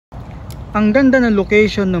Ang ganda ng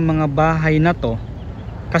location ng mga bahay na to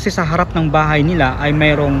kasi sa harap ng bahay nila ay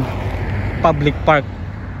mayroong public park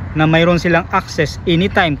na mayroon silang access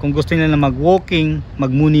anytime kung gusto nila mag-walking,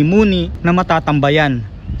 magmuni-muni na matatambayan.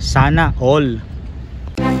 Sana all.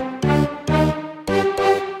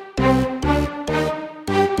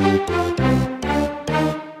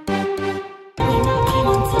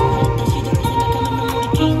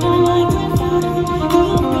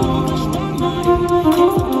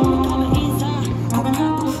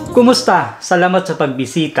 Kumusta? Salamat sa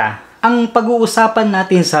pagbisita. Ang pag-uusapan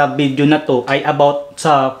natin sa video na to ay about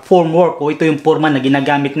sa formwork o ito yung forma na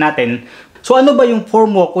ginagamit natin. So ano ba yung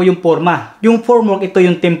formwork o yung forma? Yung formwork ito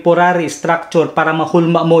yung temporary structure para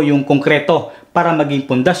mahulma mo yung konkreto para maging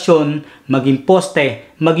pundasyon, maging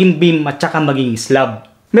poste, maging beam at saka maging slab.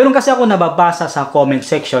 Meron kasi ako nababasa sa comment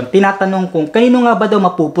section, tinatanong kung kanino nga ba daw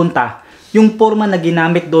mapupunta yung forma na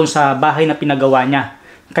ginamit doon sa bahay na pinagawa niya.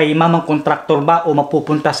 Kay mamang kontraktor ba o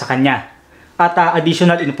mapupunta sa kanya. At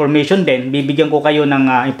additional information din, bibigyan ko kayo ng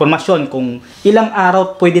informasyon kung ilang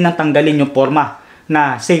araw pwede nang tanggalin yung forma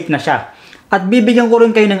na safe na siya. At bibigyan ko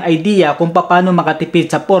rin kayo ng idea kung paano makatipid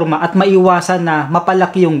sa forma at maiwasan na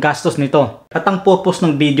mapalaki yung gastos nito. At ang purpose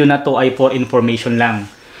ng video na to ay for information lang.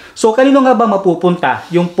 So kanino nga ba mapupunta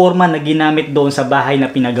yung forma na ginamit doon sa bahay na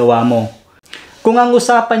pinagawa mo? Kung ang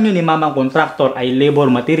usapan nyo ni mamang contractor ay labor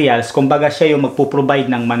materials, kumbaga siya yung magpo-provide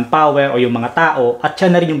ng manpower o yung mga tao at siya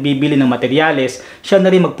na rin yung bibili ng materials, siya na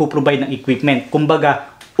rin magpo-provide ng equipment.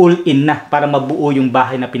 Kumbaga all-in na para mabuo yung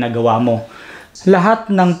bahay na pinagawa mo. Lahat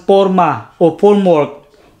ng forma o formwork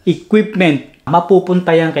equipment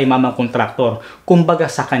mapupunta yan kay mamang contractor. Kumbaga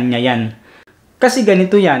sa kanya yan. Kasi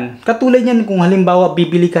ganito yan, katulad yan kung halimbawa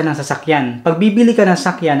bibili ka ng sasakyan. Pag bibili ka ng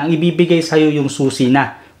sasakyan, ang ibibigay sa'yo yung susi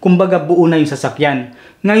na. Kumbaga buo na yung sasakyan.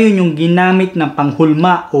 Ngayon yung ginamit ng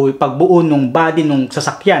panghulma o pagbuo ng body ng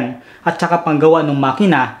sasakyan at saka panggawa ng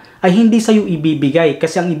makina ay hindi sa'yo ibibigay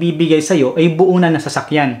kasi ang ibibigay sa'yo ay buo na ng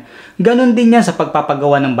sasakyan. Ganon din yan sa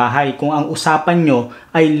pagpapagawa ng bahay kung ang usapan nyo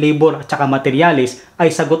ay labor at saka materials ay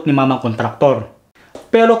sagot ni mamang kontraktor.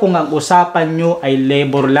 Pero kung ang usapan nyo ay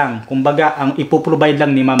labor lang, kumbaga ang ipoprovide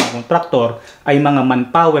lang ni mamang kontraktor ay mga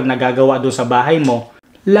manpower na gagawa doon sa bahay mo,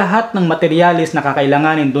 lahat ng materialis na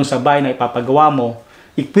kakailanganin doon sa bahay na ipapagawa mo,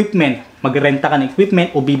 equipment, magrenta ka ng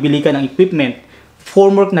equipment o bibili ka ng equipment,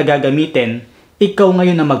 formwork na gagamitin, ikaw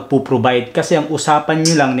ngayon na magpo-provide kasi ang usapan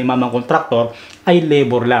nyo lang ni mamang kontraktor ay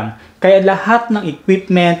labor lang. Kaya lahat ng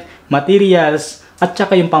equipment, materials, at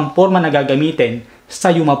saka yung pamporma na gagamitin,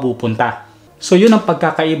 sa'yo mapupunta. So yun ang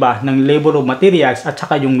pagkakaiba ng labor of materials at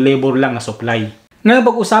saka yung labor lang na supply. Ngayon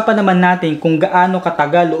pag-usapan naman natin kung gaano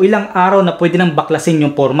katagal o ilang araw na pwede nang baklasin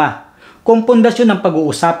yung forma. Kung pundasyon ng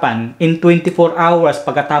pag-uusapan, in 24 hours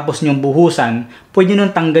pagkatapos nyong buhusan, pwede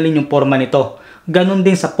nang tanggalin yung forma nito. Ganon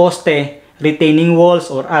din sa poste, retaining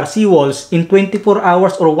walls or RC walls, in 24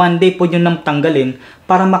 hours or 1 day pwede nang tanggalin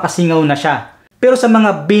para makasingaw na siya. Pero sa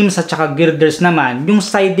mga beams at saka girders naman, yung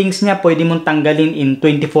sidings niya pwede mong tanggalin in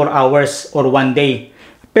 24 hours or 1 day.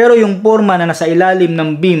 Pero yung forma na nasa ilalim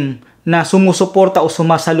ng beam, na sumusuporta o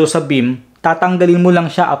sumasalo sa beam, tatanggalin mo lang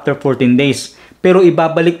siya after 14 days. Pero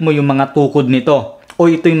ibabalik mo yung mga tukod nito o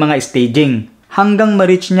ito yung mga staging hanggang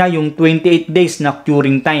ma-reach niya yung 28 days na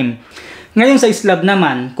curing time. Ngayon sa slab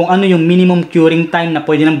naman, kung ano yung minimum curing time na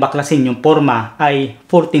pwede nang baklasin yung forma ay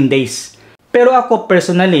 14 days. Pero ako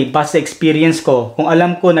personally, base sa experience ko, kung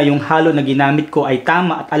alam ko na yung halo na ginamit ko ay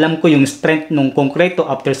tama at alam ko yung strength ng konkreto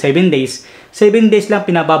after 7 days, 7 days lang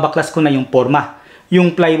pinababaklas ko na yung forma.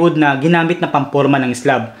 Yung plywood na ginamit na pamporma ng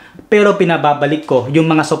slab. Pero pinababalik ko yung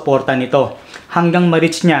mga suporta nito hanggang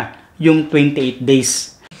ma-reach niya yung 28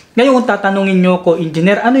 days. Ngayon kung tatanungin nyo ko,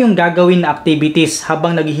 engineer, ano yung gagawin na activities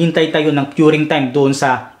habang naghihintay tayo ng curing time doon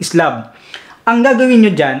sa slab? Ang gagawin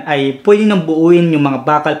nyo dyan ay pwede nang buuin yung mga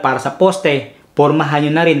bakal para sa poste, pormahan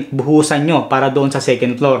nyo na rin, buhusan nyo para doon sa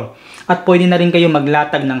second floor. At pwede na rin kayo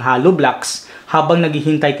maglatag ng hollow blocks habang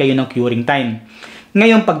naghihintay kayo ng curing time.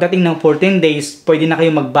 Ngayon, pagdating ng 14 days, pwede na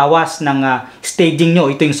kayo magbawas ng staging nyo.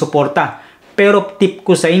 Ito yung suporta. Pero tip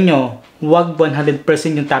ko sa inyo, huwag 100%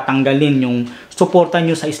 yung tatanggalin yung suporta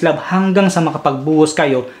nyo sa slab hanggang sa makapagbuhos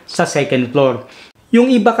kayo sa second floor. Yung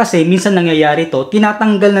iba kasi, minsan nangyayari to,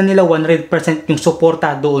 tinatanggal na nila 100% yung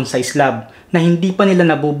suporta doon sa slab na hindi pa nila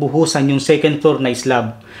nabubuhusan yung second floor na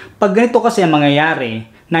slab. Pag ganito kasi ang mangyayari,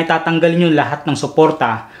 na itatanggalin yung lahat ng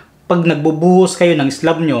suporta, pag nagbubuhos kayo ng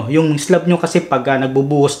slab nyo, yung slab nyo kasi pag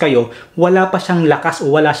nagbubuhos kayo, wala pa siyang lakas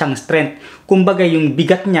o wala siyang strength. Kumbaga yung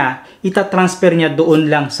bigat niya, itatransfer niya doon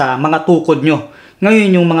lang sa mga tukod nyo.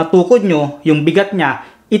 Ngayon yung mga tukod nyo, yung bigat niya,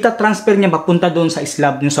 itatransfer niya papunta doon sa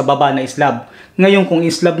slab, yung sa baba na slab. Ngayon kung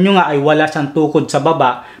slab nyo nga ay wala siyang tukod sa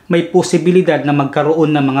baba, may posibilidad na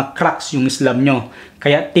magkaroon ng mga cracks yung slab nyo.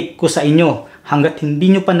 Kaya tip ko sa inyo, hanggat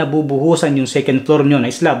hindi nyo pa nabubuhusan yung second floor nyo na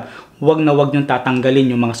slab, wag na wag nyo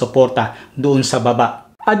tatanggalin yung mga suporta doon sa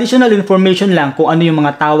baba. Additional information lang kung ano yung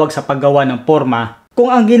mga tawag sa paggawa ng porma. Kung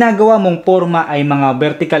ang ginagawa mong porma ay mga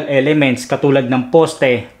vertical elements katulad ng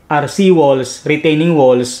poste, RC walls, retaining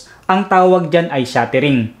walls, ang tawag dyan ay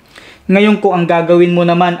shuttering. Ngayon kung ang gagawin mo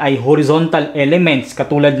naman ay horizontal elements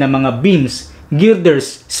katulad ng mga beams,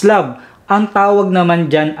 girders, slab, ang tawag naman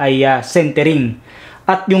dyan ay centering.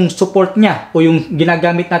 At yung support niya o yung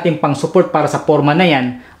ginagamit natin pang support para sa porma na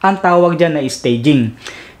yan, ang tawag dyan ay staging.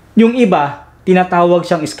 Yung iba, tinatawag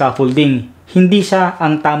siyang scaffolding. Hindi siya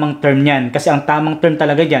ang tamang term niyan kasi ang tamang term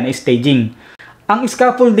talaga dyan ay staging. Ang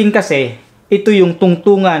scaffolding kasi, ito yung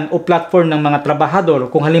tungtungan o platform ng mga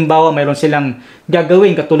trabahador kung halimbawa mayroon silang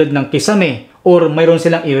gagawin katulad ng kisame or mayroon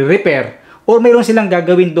silang i-repair or mayroon silang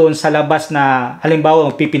gagawin doon sa labas na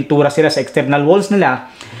halimbawa magpipintura sila sa external walls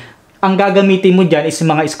nila. Ang gagamitin mo dyan is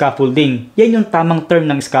mga scaffolding. Yan yung tamang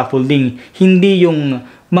term ng scaffolding. Hindi yung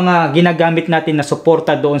mga ginagamit natin na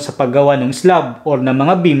suporta doon sa paggawa ng slab or ng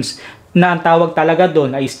mga beams na ang tawag talaga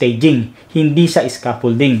doon ay staging. Hindi sa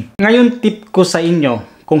scaffolding. Ngayon tip ko sa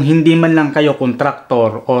inyo, kung hindi man lang kayo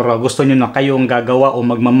kontraktor or gusto nyo na kayong gagawa o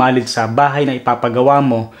magmamalit sa bahay na ipapagawa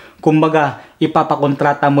mo, kumbaga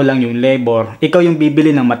ipapakontrata mo lang yung labor, ikaw yung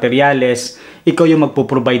bibili ng materyales, ikaw yung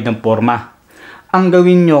magpo-provide ng porma. Ang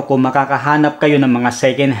gawin nyo kung makakahanap kayo ng mga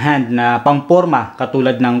second hand na pang-porma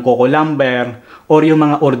katulad ng coco lumber or yung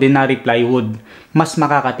mga ordinary plywood, mas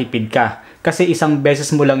makakatipid ka kasi isang beses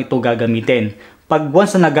mo lang ito gagamitin. Pag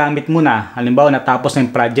once na nagamit mo na, halimbawa natapos na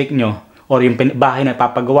yung project nyo, or yung bahay na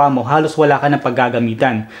papagawa mo, halos wala ka ng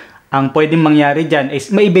paggagamitan. Ang pwedeng mangyari dyan is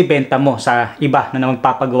maibibenta mo sa iba na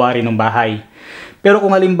magpapagawa rin ng bahay. Pero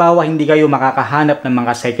kung halimbawa hindi kayo makakahanap ng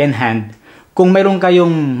mga second hand, kung mayroon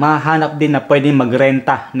kayong mahanap din na pwedeng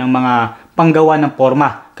magrenta ng mga panggawa ng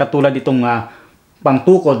porma, katulad itong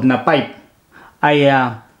pangtukod na pipe, ay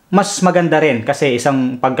mas maganda rin kasi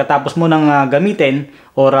isang pagkatapos mo nang gamitin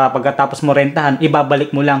or pagkatapos mo rentahan,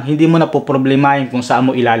 ibabalik mo lang, hindi mo na poproblemahin kung saan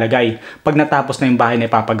mo ilalagay pag natapos na yung bahay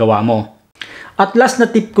na ipapagawa mo. At last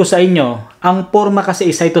na tip ko sa inyo, ang porma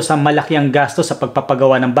kasi isa ito sa malaking gasto sa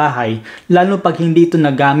pagpapagawa ng bahay, lalo pag hindi ito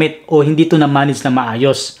nagamit o hindi ito na-manage na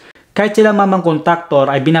maayos. Kahit sila mamang kontraktor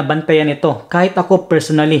ay binabantayan ito. Kahit ako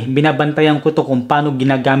personally, binabantayan ko ito kung paano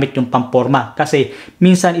ginagamit yung pamporma. Kasi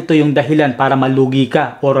minsan ito yung dahilan para malugi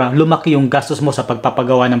ka or lumaki yung gastos mo sa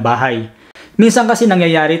pagpapagawa ng bahay. Minsan kasi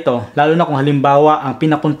nangyayari ito, lalo na kung halimbawa ang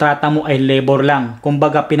pinakontrata mo ay labor lang.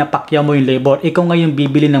 Kumbaga pinapakya mo yung labor, ikaw ngayon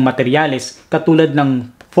bibili ng materyales katulad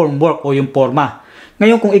ng formwork o yung porma.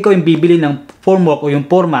 Ngayon kung ikaw yung bibili ng formwork o yung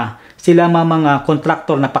porma, sila mga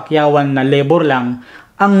kontraktor na pakyawan na labor lang,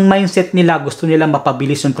 ang mindset nila gusto nila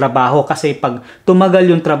mapabilis yung trabaho kasi pag tumagal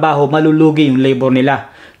yung trabaho, malulugi yung labor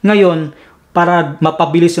nila. Ngayon, para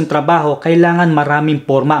mapabilis yung trabaho, kailangan maraming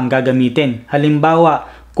porma ang gagamitin. Halimbawa,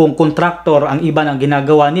 kung kontraktor ang iba ng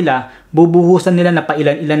ginagawa nila, bubuhusan nila na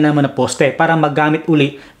pailan-ilan naman na poste para magamit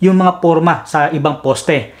uli yung mga porma sa ibang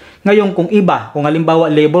poste. Ngayon, kung iba, kung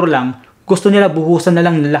halimbawa labor lang, gusto nila buhusan na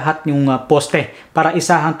lang lahat yung poste para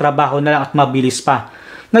isahang trabaho na lang at mabilis pa.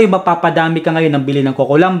 Ngayon, mapapadami ka ngayon ng bili ng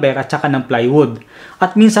coco lumber at saka ng plywood.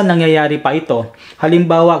 At minsan nangyayari pa ito.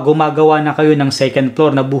 Halimbawa, gumagawa na kayo ng second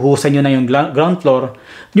floor na buhusan nyo na yung ground floor.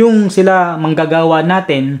 Yung sila manggagawa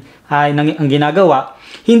natin ay ang ginagawa,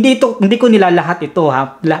 hindi ko nilalahat ito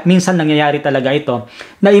ha. Minsan nangyayari talaga ito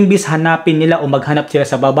na imbis hanapin nila o maghanap sila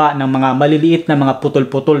sa baba ng mga maliliit na mga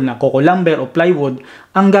putol-putol na coco lumber o plywood,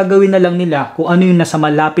 ang gagawin na lang nila kung ano yung nasa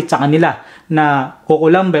malapit sa kanila na coco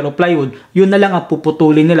lumber o plywood, yun na lang ang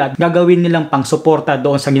puputulin nila, gagawin nilang pang-suporta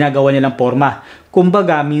doon sa ginagawa nilang porma.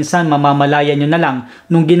 Kumbaga, minsan mamamalayan nyo na lang,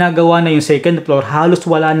 nung ginagawa na yung second floor, halos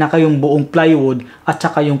wala na kayong buong plywood at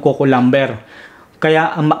saka yung coco lumber.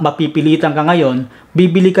 Kaya mapipilitan ka ngayon,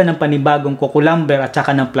 bibili ka ng panibagong coco lumber at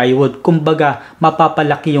saka ng plywood. Kumbaga,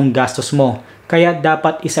 mapapalaki yung gastos mo. Kaya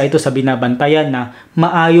dapat isa ito sa binabantayan na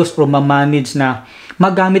maayos o mamanage na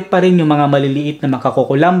magamit pa rin yung mga maliliit na mga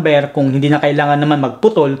coco lumber. Kung hindi na kailangan naman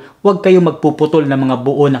magputol, huwag kayong magpuputol ng mga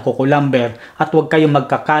buo na coco lumber at huwag kayong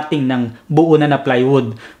magkakating ng buo na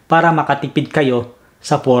plywood para makatipid kayo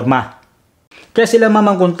sa porma. Kaya sila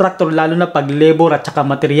mamang kontraktor, lalo na pag labor at saka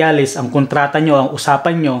materials ang kontrata nyo, ang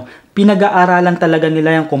usapan nyo, pinag-aaralan talaga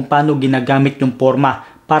nila yung kung paano ginagamit yung porma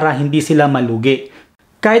para hindi sila malugi.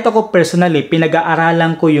 Kahit ako personally,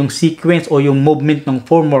 pinag-aaralan ko yung sequence o yung movement ng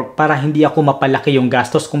formwork para hindi ako mapalaki yung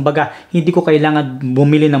gastos. Kumbaga, hindi ko kailangan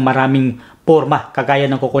bumili ng maraming forma kagaya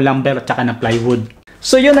ng kukulamber at saka ng plywood.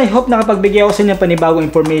 So yun, I hope nakapagbigay ako sa inyo panibagong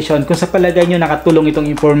information. Kung sa palagay nyo nakatulong itong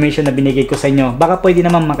information na binigay ko sa inyo, baka pwede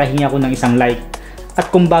naman makahinga ko ng isang like.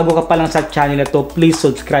 At kung bago ka pa lang sa channel na to, please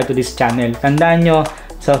subscribe to this channel. Tandaan nyo,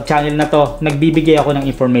 sa channel na to, nagbibigay ako ng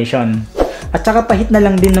information. At saka pahit na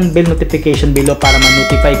lang din ng bell notification below para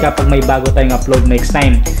ma-notify ka pag may bago tayong upload next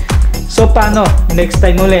time. So paano? Next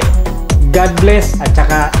time ulit. God bless at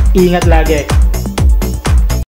saka ingat lagi.